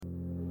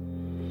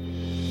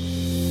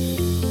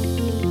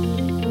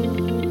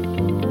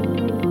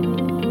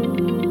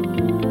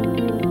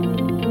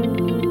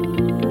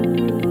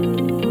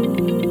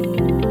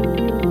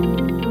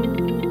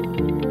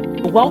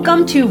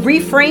Welcome to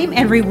Reframe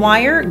and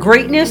Rewire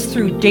Greatness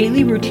Through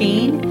Daily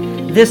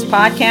Routine. This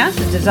podcast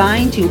is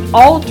designed to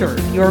alter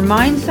your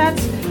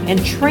mindsets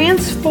and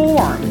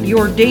transform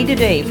your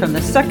day-to-day from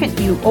the second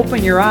you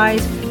open your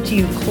eyes to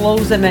you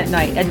close them at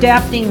night,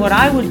 adapting what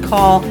I would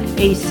call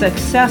a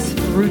success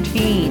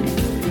routine.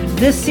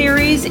 This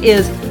series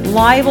is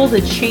liable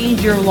to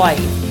change your life,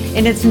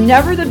 and it's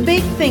never the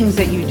big things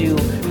that you do,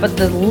 but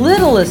the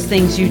littlest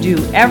things you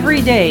do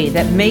every day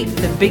that make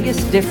the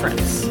biggest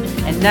difference.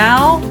 And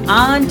now,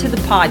 on to the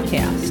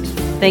podcast.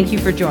 Thank you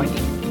for joining.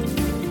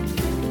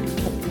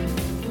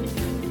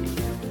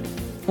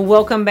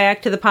 Welcome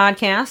back to the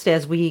podcast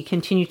as we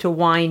continue to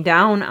wind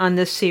down on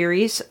this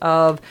series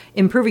of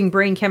improving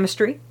brain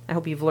chemistry. I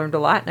hope you've learned a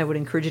lot, and I would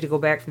encourage you to go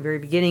back to the very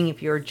beginning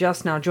if you're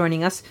just now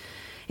joining us.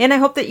 And I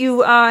hope that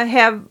you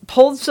have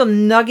pulled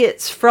some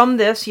nuggets from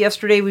this.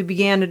 Yesterday we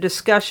began a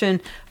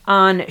discussion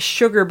on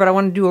sugar, but I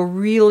want to do a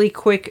really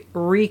quick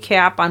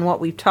recap on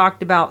what we've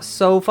talked about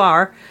so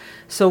far.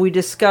 So we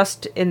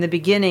discussed in the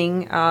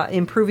beginning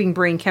improving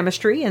brain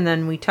chemistry, and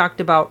then we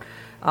talked about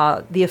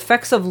the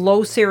effects of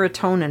low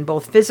serotonin,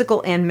 both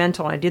physical and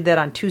mental. I did that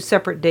on 2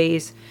 separate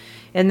days.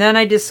 And then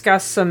I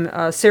discussed some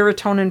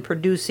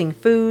serotonin-producing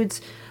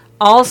foods,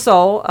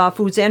 also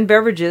foods and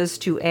beverages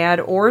to add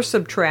or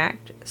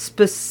subtract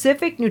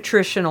specific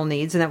nutritional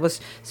needs, and that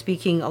was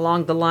speaking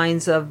along the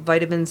lines of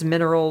vitamins,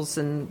 minerals,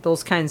 and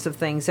those kinds of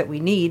things that we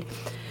need.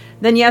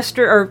 Then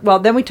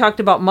then we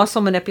talked about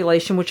muscle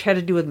manipulation, which had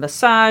to do with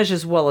massage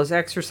as well as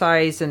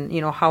exercise, and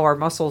how our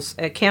muscles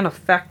can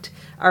affect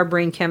our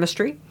brain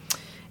chemistry.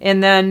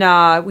 And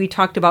then we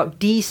talked about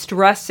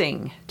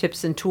de-stressing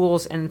tips and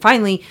tools. And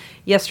finally,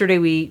 yesterday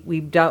we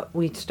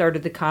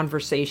started the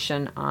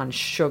conversation on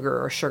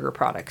sugar or sugar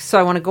products. So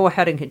I want to go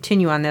ahead and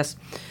continue on this.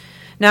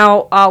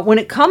 Now, when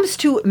it comes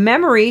to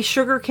memory,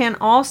 sugar can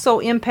also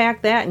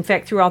impact that. In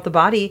fact, throughout the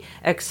body,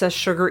 excess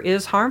sugar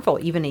is harmful.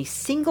 Even a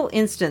single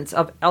instance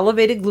of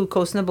elevated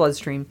glucose in the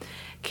bloodstream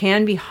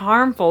can be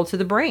harmful to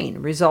the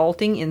brain,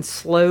 resulting in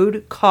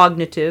slowed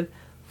cognitive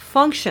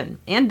function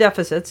and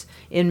deficits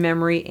in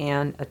memory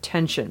and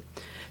attention.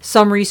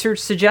 Some research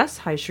suggests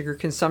high sugar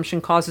consumption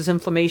causes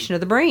inflammation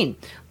of the brain,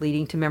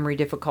 leading to memory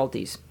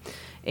difficulties.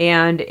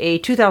 And a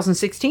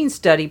 2016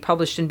 study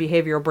published in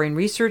Behavioral Brain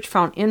Research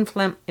found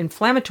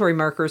inflammatory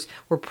markers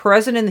were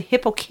present in the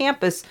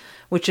hippocampus,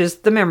 which is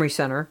the memory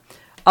center,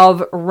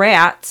 of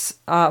rats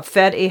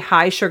fed a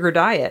high sugar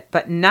diet,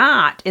 but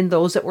not in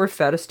those that were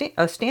fed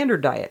a standard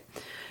diet.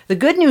 The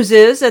good news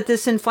is that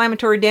this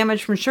inflammatory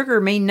damage from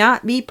sugar may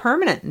not be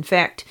permanent. In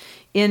fact,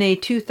 in a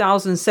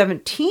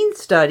 2017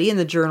 study in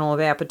the Journal of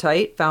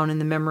Appetite found in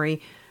the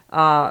memory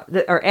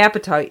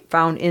appetite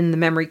found in the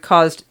memory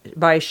caused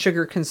by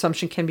sugar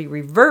consumption can be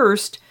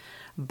reversed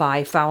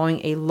by following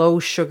a low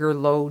sugar,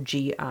 low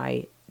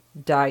GI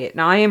diet.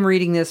 Now, I am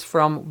reading this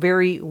from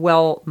Very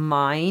Well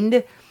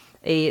Mind,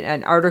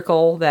 an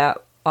article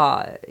that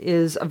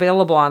is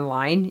available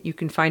online. You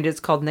can find it. It's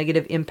called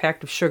Negative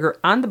Impact of Sugar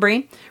on the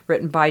Brain,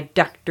 written by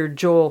Dr.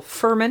 Joel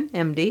Fuhrman,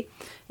 MD,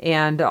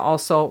 and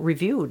also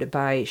reviewed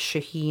by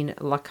Shaheen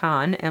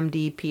Lakan,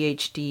 MD,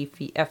 PhD,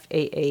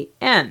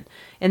 FAAN.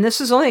 And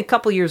this is only a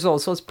couple years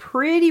old, so it's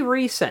pretty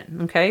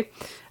recent, okay?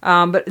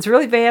 But it's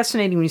really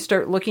fascinating when you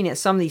start looking at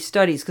some of these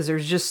studies because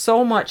there's just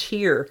so much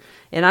here.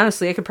 And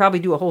honestly, I could probably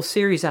do a whole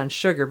series on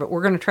sugar, but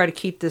we're going to try to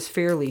keep this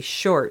fairly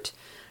short.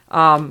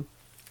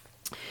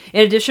 In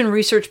addition,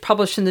 research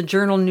published in the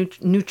journal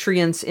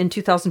Nutrients in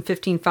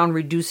 2015 found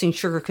reducing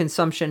sugar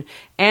consumption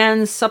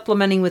and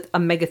supplementing with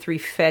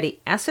omega-3 fatty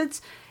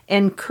acids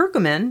and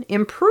curcumin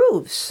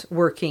improves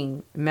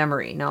working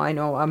memory. Now, I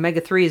know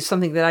omega-3 is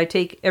something that I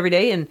take every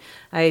day, and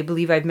I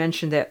believe I've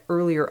mentioned that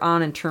earlier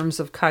on in terms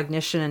of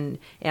cognition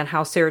and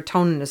how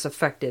serotonin is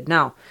affected.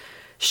 Now,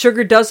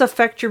 sugar does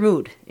affect your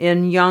mood.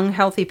 In young,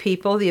 healthy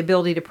people, the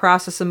ability to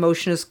process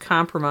emotion is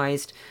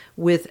compromised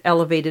with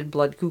elevated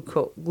blood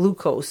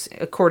glucose,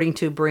 according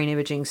to a brain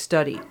imaging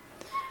study.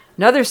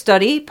 Another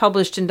study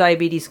published in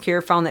Diabetes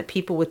Care found that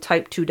people with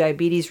type 2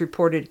 diabetes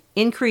reported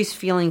increased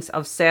feelings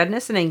of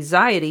sadness and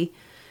anxiety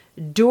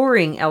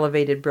during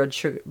elevated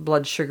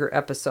blood sugar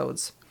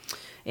episodes.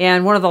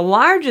 And one of the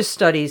largest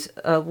studies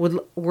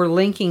were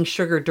linking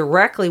sugar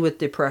directly with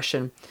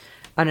depression.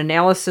 An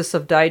analysis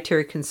of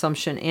dietary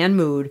consumption and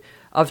mood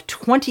of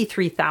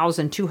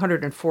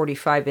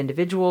 23,245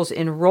 individuals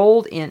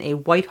enrolled in a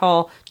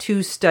Whitehall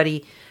 2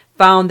 study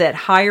found that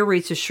higher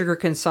rates of sugar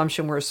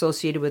consumption were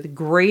associated with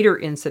greater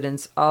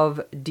incidence of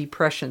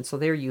depression. So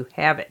there you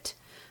have it.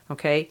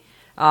 Okay.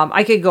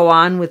 I could go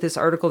on with this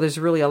article. There's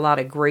really a lot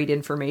of great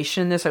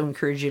information in this. I would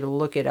encourage you to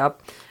look it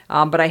up.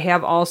 But I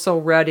have also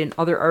read in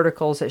other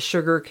articles that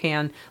sugar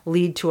can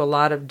lead to a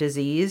lot of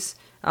disease,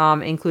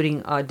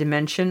 including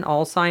dementia,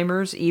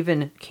 Alzheimer's,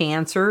 even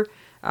cancer.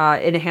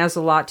 And it has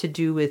a lot to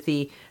do with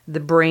the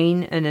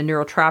brain and a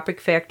neurotropic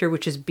factor,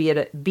 which is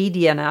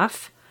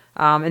BDNF.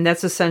 And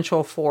that's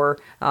essential for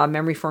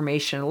memory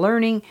formation and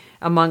learning,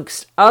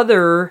 amongst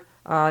other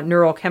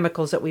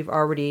neurochemicals that we've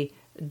already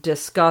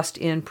discussed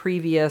in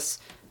previous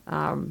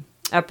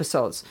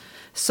episodes.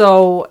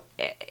 So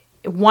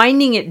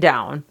winding it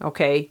down,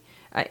 okay,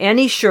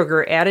 any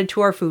sugar added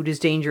to our food is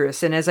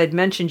dangerous. And as I'd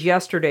mentioned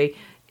yesterday,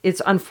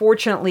 it's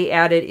unfortunately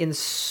added in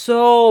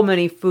so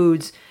many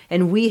foods,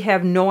 and we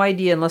have no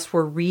idea unless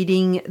we're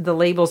reading the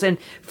labels. And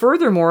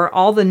furthermore,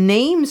 all the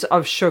names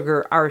of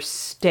sugar are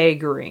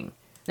staggering.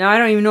 Now, I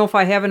don't even know if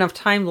I have enough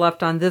time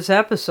left on this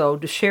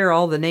episode to share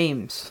all the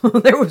names.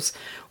 There was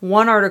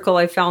one article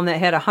I found that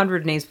had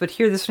 100 names, but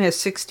here this one has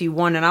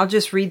 61, and I'll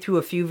just read through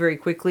a few very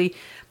quickly.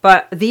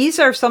 But these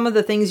are some of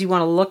the things you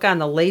want to look on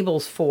the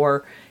labels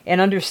for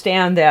and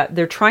understand that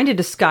they're trying to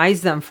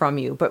disguise them from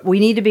you. But we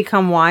need to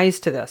become wise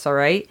to this, all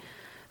right?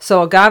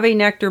 So agave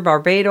nectar,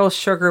 Barbados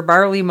sugar,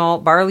 barley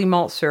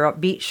malt syrup,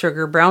 beet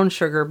sugar, brown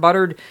sugar,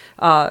 buttered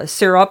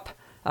syrup,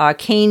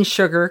 cane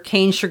sugar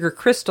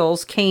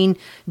crystals, cane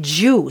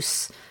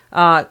juice,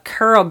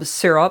 carob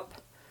syrup,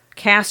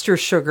 castor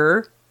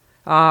sugar,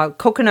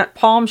 coconut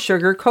palm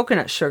sugar,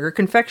 coconut sugar,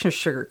 confectioner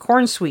sugar,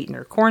 corn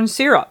sweetener, corn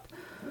syrup.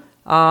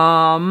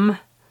 Let's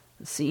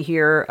see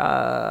here.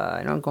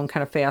 I know I'm going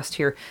kind of fast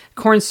here.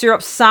 Corn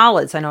syrup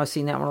solids. I know I've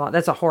seen that one a lot.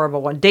 That's a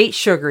horrible one. Date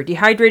sugar,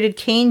 dehydrated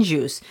cane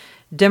juice,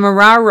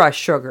 demerara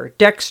sugar,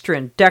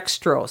 dextrin,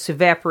 dextrose,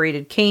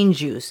 evaporated cane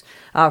juice,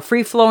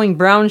 free-flowing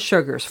brown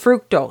sugars,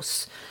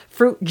 fructose,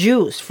 fruit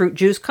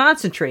juice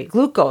concentrate,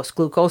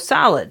 glucose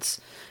solids,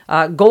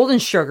 golden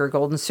sugar,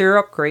 golden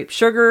syrup, grape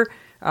sugar,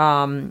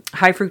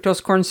 high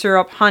fructose corn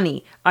syrup,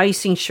 honey,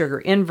 icing sugar,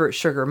 invert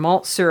sugar,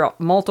 malt syrup,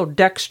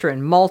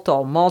 maltodextrin,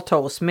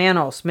 maltose,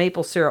 mannose,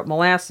 maple syrup,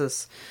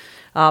 molasses,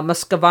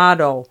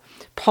 muscovado,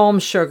 palm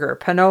sugar,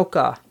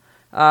 panoka,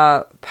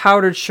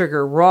 powdered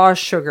sugar, raw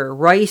sugar,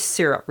 rice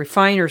syrup,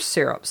 refiner's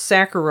syrup,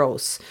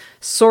 saccharose,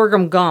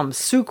 sorghum gum,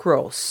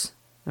 sucrose.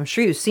 I'm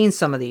sure you've seen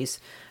some of these.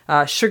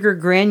 Sugar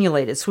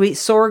granulated, sweet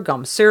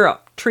sorghum,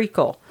 syrup,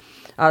 treacle,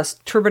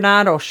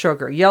 turbinado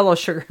sugar, yellow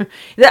sugar.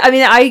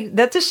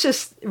 That's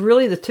just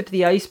really the tip of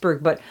the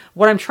iceberg. But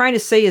what I'm trying to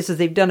say is that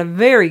they've done a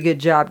very good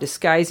job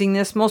disguising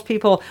this. Most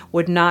people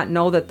would not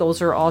know that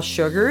those are all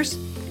sugars,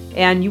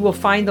 and you will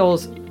find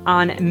those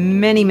on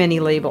many,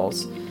 many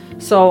labels.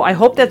 So I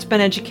hope that's been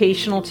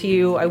educational to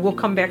you. I will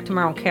come back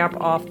tomorrow and cap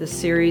off this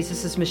series.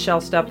 This is Michelle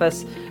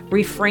Steppas,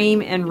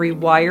 Reframe and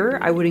Rewire.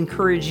 I would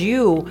encourage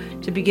you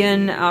to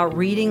begin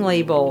reading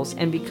labels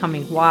and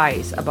becoming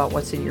wise about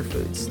what's in your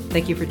foods.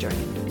 Thank you for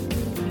joining me.